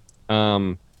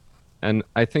 And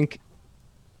I think,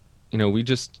 we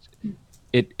just,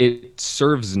 it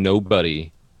serves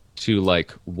nobody to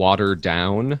like water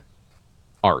down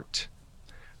art.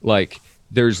 Like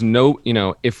there's no,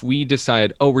 if we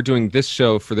decide, oh, we're doing this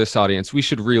show for this audience, we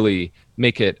should really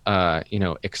make it,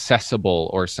 accessible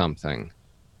or something.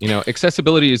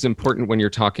 Accessibility is important when you're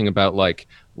talking about like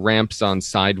ramps on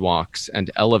sidewalks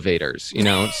and elevators,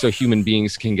 so human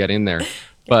beings can get in there.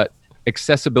 But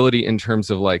accessibility in terms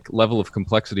of like level of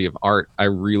complexity of art, I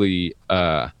really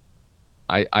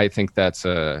I think that's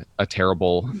a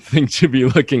terrible thing to be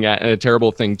looking at, and a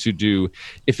terrible thing to do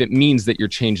if it means that you're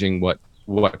changing what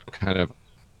kind of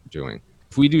doing.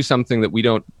 If we do something that we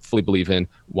don't fully believe in,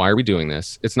 why are we doing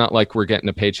this? It's not like we're getting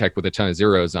a paycheck with a ton of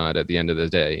zeros on it at the end of the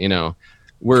day.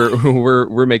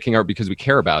 We're making art because we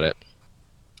care about it.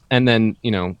 And then,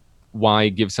 why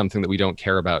give something that we don't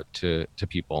care about to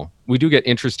people? We do get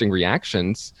interesting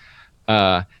reactions.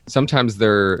 Sometimes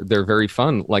they're very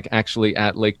fun. Like actually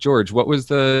at Lake George,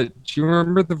 do you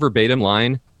remember the verbatim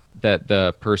line that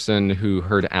the person who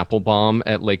heard Applebaum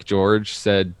at Lake George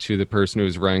said to the person who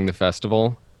was running the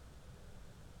festival?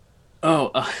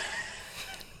 I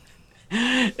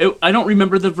don't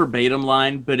remember the verbatim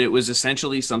line, but it was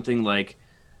essentially something like,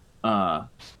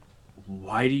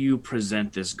 why do you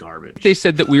present this garbage? They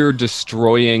said that we were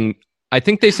destroying, I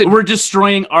think they said we're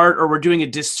destroying art, or we're doing a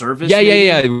disservice.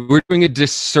 Yeah. We're doing a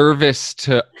disservice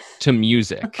to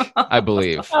music, I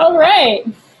believe. All right.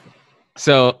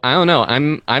 So I don't know.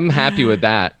 I'm happy with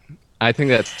that. I think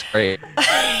that's great.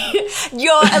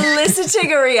 You're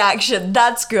eliciting a reaction.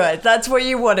 That's good. That's what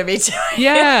you want to be doing.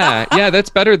 Yeah. That's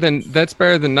better than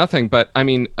nothing. But I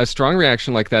mean, a strong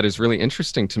reaction like that is really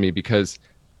interesting to me, because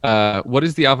what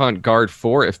is the avant-garde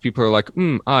for if people are like,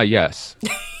 yes.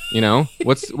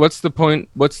 What's the point?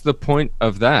 What's the point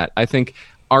of that? I think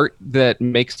art that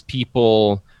makes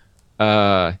people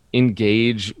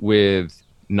engage with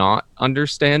not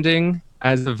understanding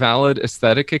as a valid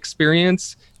aesthetic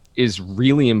experience is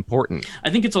really important. I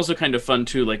think it's also kind of fun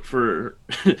too, like for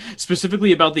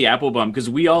specifically about the Applebaum, because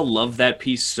we all love that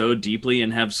piece so deeply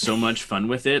and have so much fun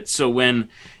with it. So when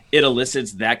it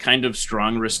elicits that kind of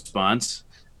strong response,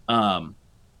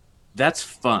 that's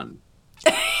fun.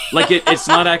 Like it's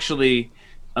not actually,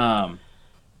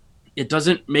 it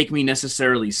doesn't make me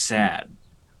necessarily sad,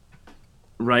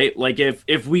 right? Like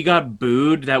if we got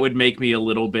booed, that would make me a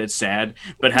little bit sad.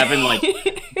 But having like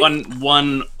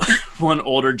one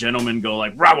older gentleman go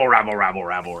like rabble, rabble, rabble,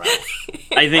 rabble, rabble,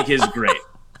 I think is great.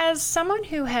 As someone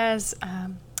who has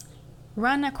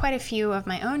run quite a few of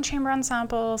my own chamber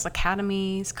ensembles,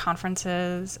 academies,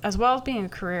 conferences, as well as being a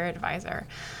career advisor,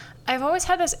 I've always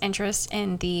had this interest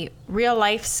in the real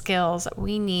life skills that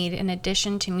we need in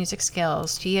addition to music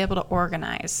skills to be able to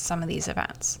organize some of these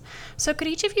events. So could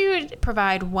each of you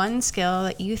provide one skill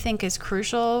that you think is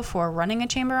crucial for running a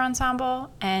chamber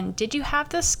ensemble? And did you have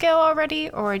this skill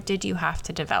already, or did you have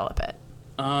to develop it?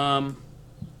 I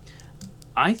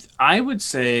would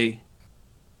say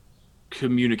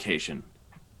communication,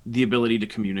 the ability to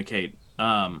communicate.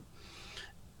 And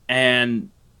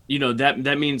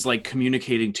that means like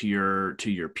communicating to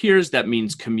your peers. That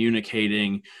means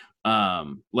communicating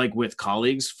like with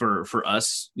colleagues for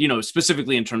us,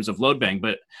 specifically in terms of Load Bang.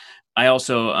 But I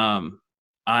also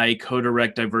I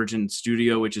co-direct Divergent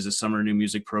Studio, which is a summer new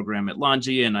music program at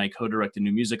Longy, and I co-direct the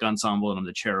new music ensemble, and I'm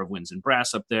the chair of Winds and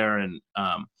Brass up there. And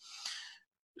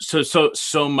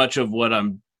so much of what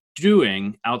I'm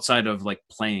doing outside of like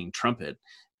playing trumpet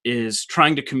is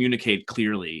trying to communicate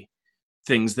clearly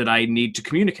things that I need to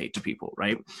communicate to people,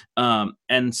 right?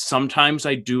 And sometimes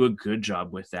I do a good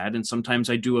job with that, and sometimes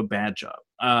I do a bad job.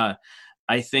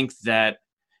 I think that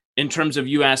in terms of,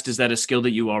 you asked, is that a skill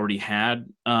that you already had?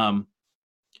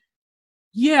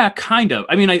 Yeah, kind of.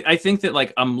 I mean, I think that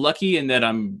like I'm lucky in that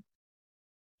I'm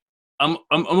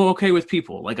okay with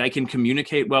people. Like I can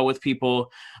communicate well with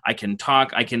people. I can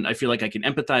talk. I feel like I can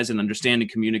empathize and understand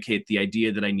and communicate the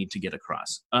idea that I need to get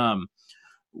across.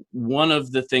 One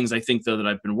of the things I think though that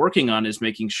I've been working on is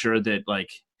making sure that like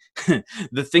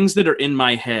the things that are in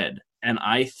my head and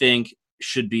I think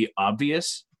should be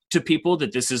obvious to people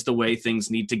that this is the way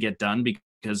things need to get done,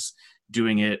 because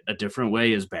doing it a different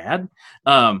way is bad.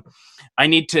 I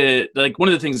need to, like, one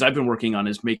of the things I've been working on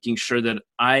is making sure that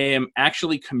I am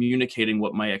actually communicating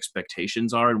what my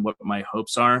expectations are and what my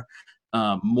hopes are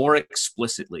more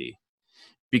explicitly,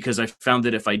 because I found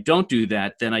that if I don't do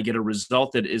that, then I get a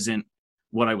result that isn't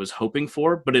what I was hoping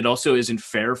for, but it also isn't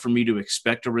fair for me to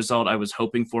expect a result I was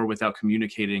hoping for without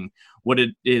communicating what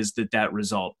it is that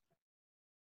result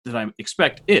that I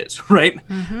expect is, right?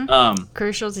 Mm-hmm.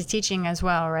 Crucial to teaching as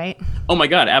well, right? Oh my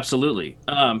God, absolutely.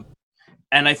 And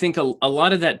I think a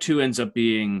lot of that too ends up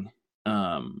being,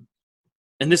 and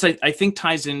this I think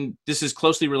ties in, this is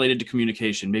closely related to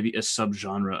communication, maybe a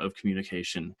subgenre of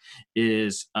communication,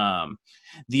 is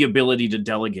the ability to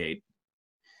delegate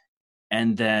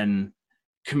and then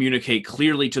communicate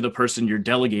clearly to the person you're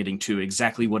delegating to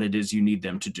exactly what it is you need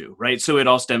them to do, right? So it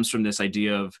all stems from this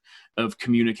idea of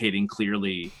communicating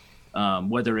clearly,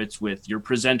 whether it's with your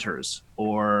presenters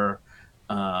or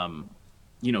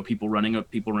people running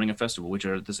a festival, which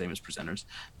are the same as presenters.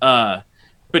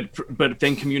 But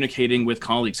then communicating with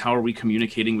colleagues. How are we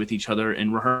communicating with each other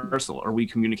in rehearsal? Are we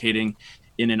communicating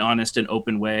in an honest and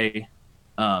open way,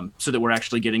 so that we're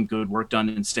actually getting good work done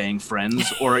and staying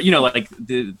friends? Or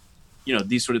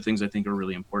these sort of things I think are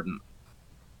really important.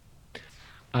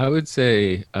 I would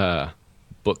say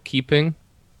bookkeeping,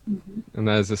 and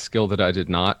that is a skill that I did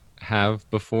not have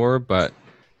before, but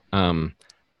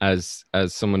as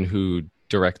someone who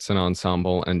directs an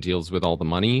ensemble and deals with all the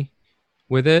money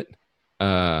with it,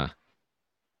 to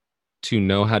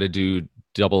know how to do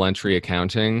double entry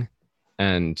accounting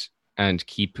and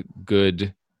keep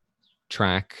good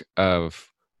track of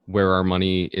where our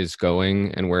money is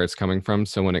going and where it's coming from.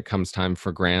 So when it comes time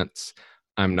for grants,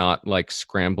 I'm not like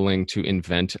scrambling to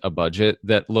invent a budget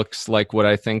that looks like what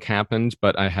I think happened,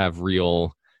 but I have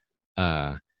real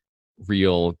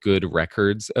good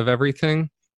records of everything.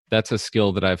 That's a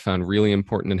skill that I've found really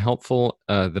important and helpful,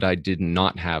 that I did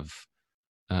not have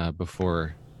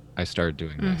before I started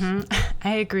doing this. Mm-hmm.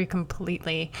 I agree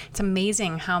completely. It's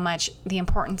amazing how much the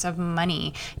importance of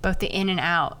money, both the in and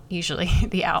out, usually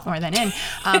the out more than in,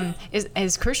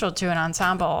 is crucial to an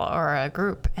ensemble or a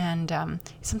group. And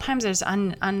sometimes there's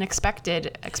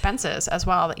unexpected expenses as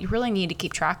well that you really need to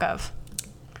keep track of.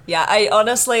 Yeah,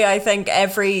 I think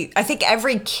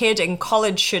every kid in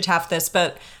college should have this,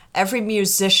 but every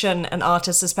musician and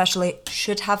artist especially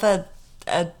should have a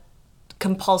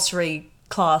compulsory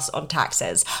class on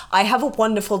taxes. I have a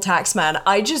wonderful tax man.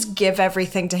 I just give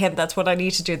everything to him. That's what I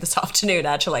need to do this afternoon,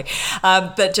 actually.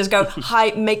 But just go,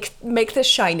 hi, make this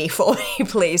shiny for me,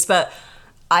 please. But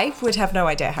I would have no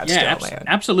idea how to do it on my own.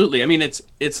 Absolutely. I mean, it's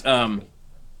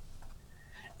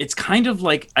kind of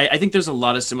like, I think there's a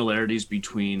lot of similarities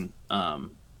between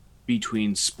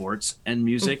sports and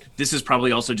music. This is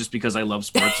probably also just because I love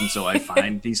sports, and so I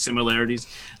find these similarities.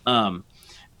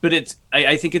 But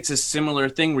I think it's a similar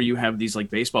thing where you have these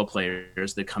like baseball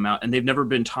players that come out and they've never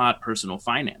been taught personal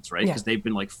finance, right? Because they've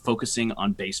been like focusing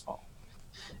on baseball.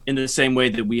 In the same way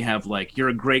that we have, like, you're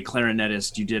a great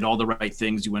clarinetist, you did all the right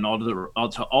things, you went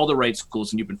to all the right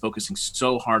schools, and you've been focusing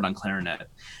so hard on clarinet.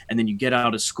 And then you get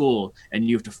out of school and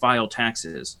you have to file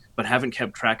taxes, but haven't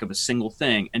kept track of a single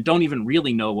thing and don't even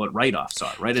really know what write-offs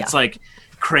are, right? Yeah. It's like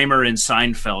Kramer and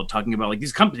Seinfeld talking about like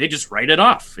these companies, they just write it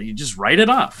off. You just write it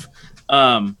off.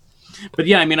 But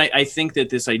yeah, I mean, I think that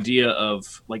this idea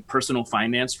of like personal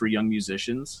finance for young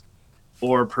musicians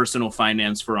or personal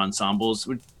finance for ensembles,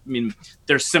 I mean,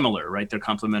 they're similar, right? They're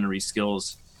complementary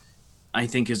skills. I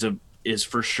think is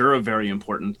for sure a very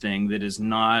important thing that is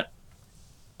not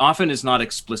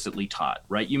explicitly taught,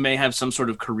 right? You may have some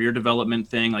sort of career development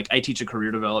thing. Like I teach a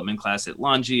career development class at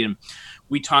Longy, and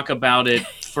we talk about it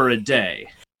for a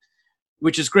day,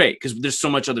 which is great because there's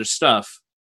so much other stuff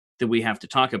that we have to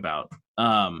talk about.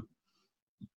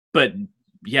 But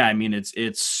yeah, I mean, it's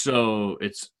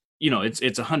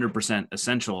 100%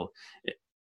 essential,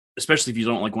 especially if you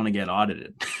don't like want to get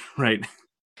audited, right?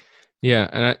 Yeah,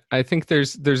 and I think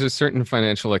there's a certain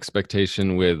financial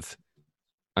expectation with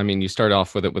I mean, you start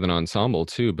off with it with an ensemble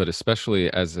too, but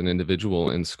especially as an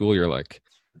individual in school, you're like,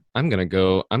 I'm going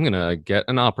to get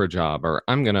an opera job, or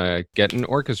I'm going to get an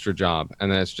orchestra job. And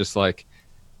then it's just like,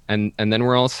 and then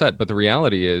we're all set. But the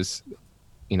reality is,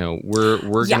 we're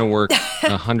going to work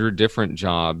 100 different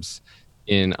jobs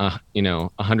in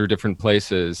 100 different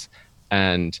places,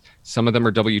 and some of them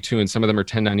are W-2 and some of them are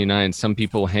 1099. Some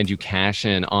people hand you cash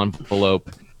in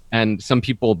envelope, and some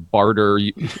people barter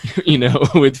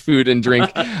with food and drink.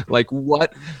 Like,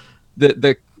 what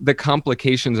the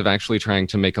complications of actually trying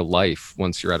to make a life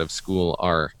once you're out of school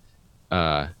are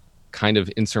kind of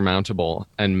insurmountable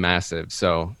and massive.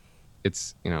 So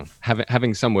it's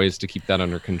having some ways to keep that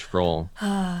under control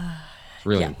is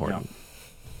really important.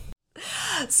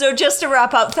 So just to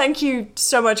wrap up, thank you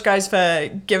so much, guys, for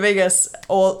giving us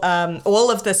all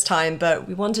of this time. But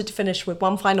we wanted to finish with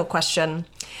one final question,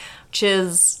 which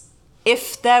is,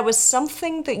 if there was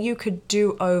something that you could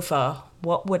do over,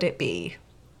 what would it be?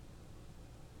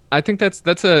 I think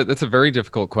that's a very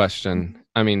difficult question.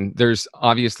 I mean, there's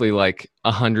obviously like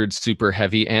 100 super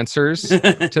heavy answers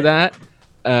to that,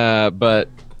 but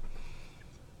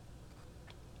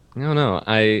I don't know.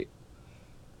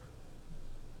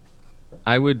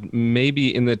 I would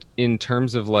maybe in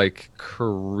terms of like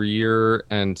career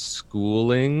and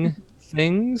schooling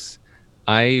things,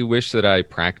 I wish that I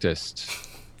practiced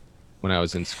when I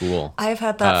was in school. I've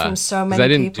heard that from so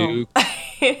many people.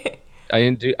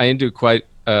 I didn't do quite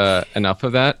enough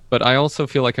of that, but I also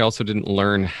feel like I also didn't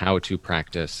learn how to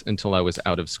practice until I was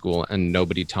out of school, and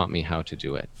nobody taught me how to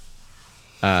do it.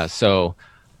 So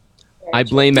I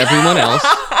blame everyone else.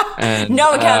 And,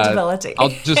 no accountability. I'll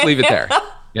just leave it there.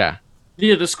 Yeah.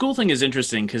 Yeah, the school thing is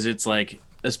interesting because it's like,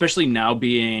 especially now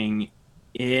being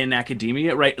in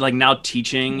academia, right? Like now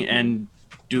teaching and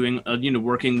doing,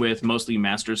 working with mostly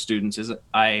master's students, is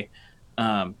I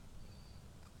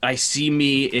see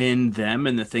me in them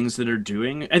and the things that are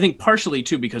doing. I think partially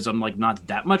too because I'm like not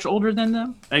that much older than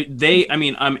them.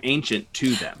 I'm ancient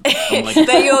to them. I'm like,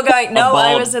 but you're going, no,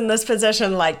 I was in this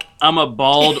position. Like I'm a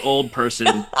bald old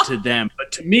person to them,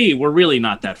 but to me, we're really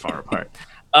not that far apart.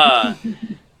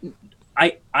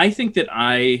 I think that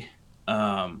I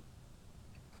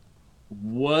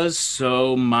was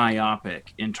so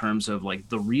myopic in terms of like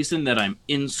the reason that I'm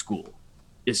in school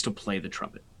is to play the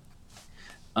trumpet.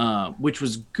 Which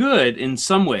was good in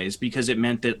some ways because it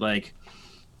meant that like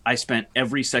I spent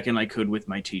every second I could with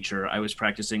my teacher. I was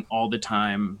practicing all the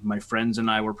time. My friends and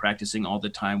I were practicing all the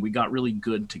time. We got really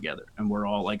good together, and we're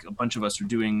all like a bunch of us are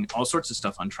doing all sorts of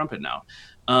stuff on trumpet now.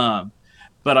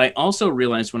 But I also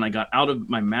realized when I got out of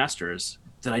my master's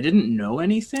that I didn't know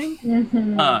anything.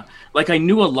 Mm-hmm. Like I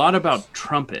knew a lot about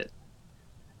trumpet,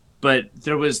 but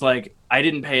there was like, I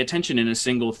didn't pay attention in a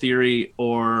single theory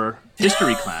or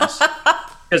history class.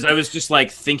 Because I was just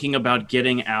like thinking about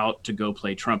getting out to go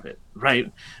play trumpet,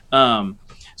 right?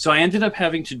 So I ended up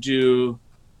having to do,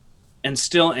 and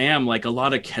still am, like a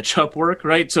lot of catch-up work,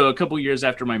 right? So a couple years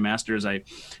after my master's,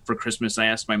 for Christmas, I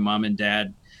asked my mom and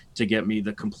dad to get me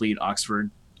the complete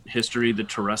Oxford history, the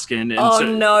Taruscan.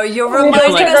 And no, you're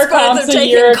reminding us both of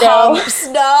taking comps.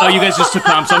 No. Oh, you guys just took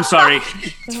comps. I'm sorry.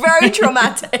 It's very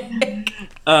traumatic.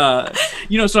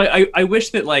 So I wish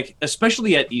that, like,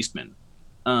 especially at Eastman,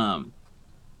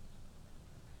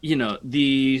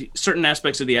 the certain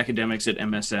aspects of the academics at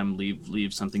MSM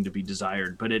leave something to be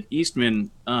desired. But at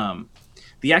Eastman,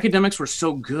 the academics were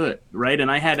so good, right?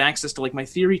 And I had access to, like, my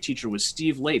theory teacher was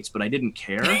Steve Lates, but I didn't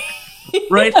care,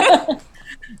 right?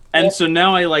 And so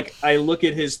now I look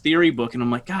at his theory book and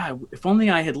I'm like, God, if only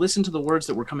I had listened to the words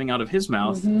that were coming out of his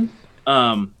mouth.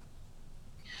 Mm-hmm.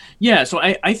 So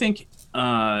I think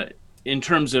in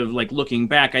terms of like looking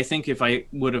back, I think if I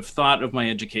would have thought of my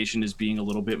education as being a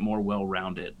little bit more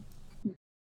well-rounded.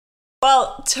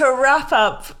 Well, to wrap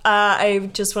up, I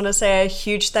just want to say a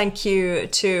huge thank you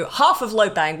to half of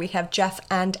Load Bang. We have Jeff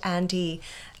and Andy.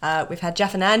 We've had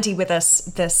Jeff and Andy with us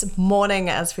this morning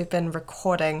as we've been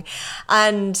recording.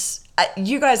 And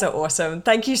you guys are awesome.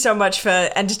 Thank you so much for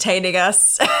entertaining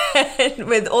us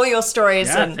with all your stories.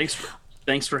 Yeah, and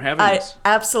thanks for having us.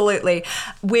 Absolutely.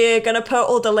 We're going to put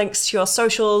all the links to your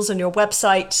socials and your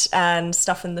website and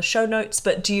stuff in the show notes.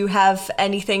 But do you have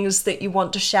any things that you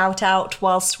want to shout out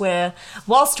whilst we're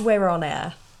on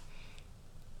air?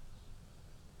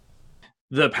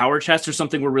 The Power Chats are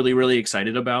something we're really, really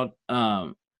excited about.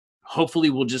 Hopefully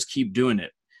we'll just keep doing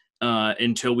it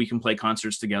until we can play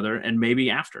concerts together and maybe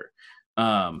after.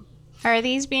 Are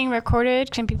these being recorded?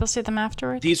 Can people see them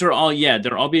afterwards? These are all,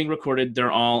 they're all being recorded.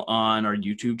 They're all on our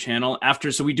YouTube channel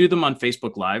so we do them on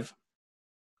Facebook Live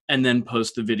and then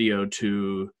post the video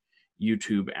to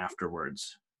YouTube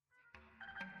afterwards.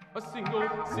 A single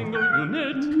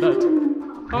unit, let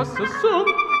us assume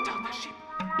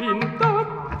in the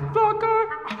flocker.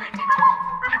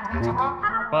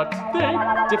 But they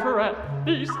differ at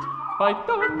least by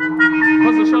the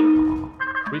position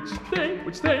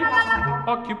which they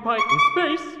occupy in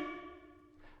space.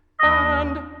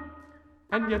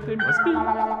 And yet they must be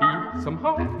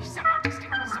somehow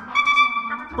distinct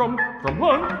from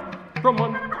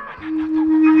one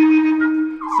another.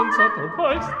 Since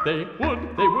otherwise they would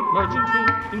merge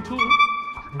into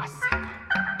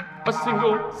a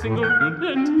single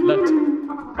unit. Let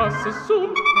us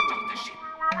assume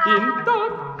in the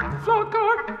flock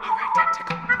are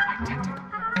identical,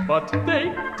 but they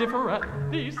differ at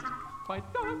least by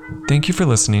the... Thank you for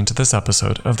listening to this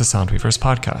episode of the Soundweavers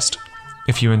podcast.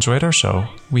 If you enjoyed our show,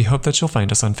 we hope that you'll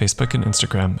find us on Facebook and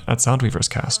Instagram at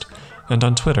SoundweaversCast and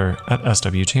on Twitter at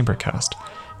SWChambercast,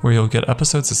 where you'll get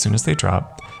episodes as soon as they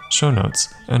drop, show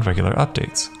notes, and regular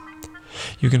updates.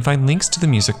 You can find links to the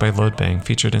music by Loadbang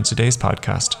featured in today's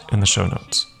podcast in the show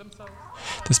notes.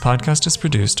 This podcast is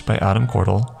produced by Adam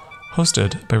Cordell,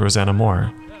 hosted by Rosanna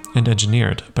Moore, and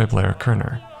engineered by Blair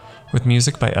Kerner, with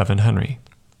music by Evan Henry.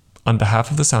 On behalf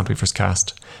of the Soundweavers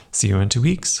cast, see you in 2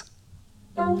 weeks.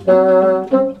 Thank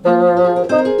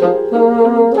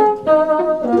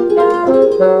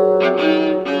you.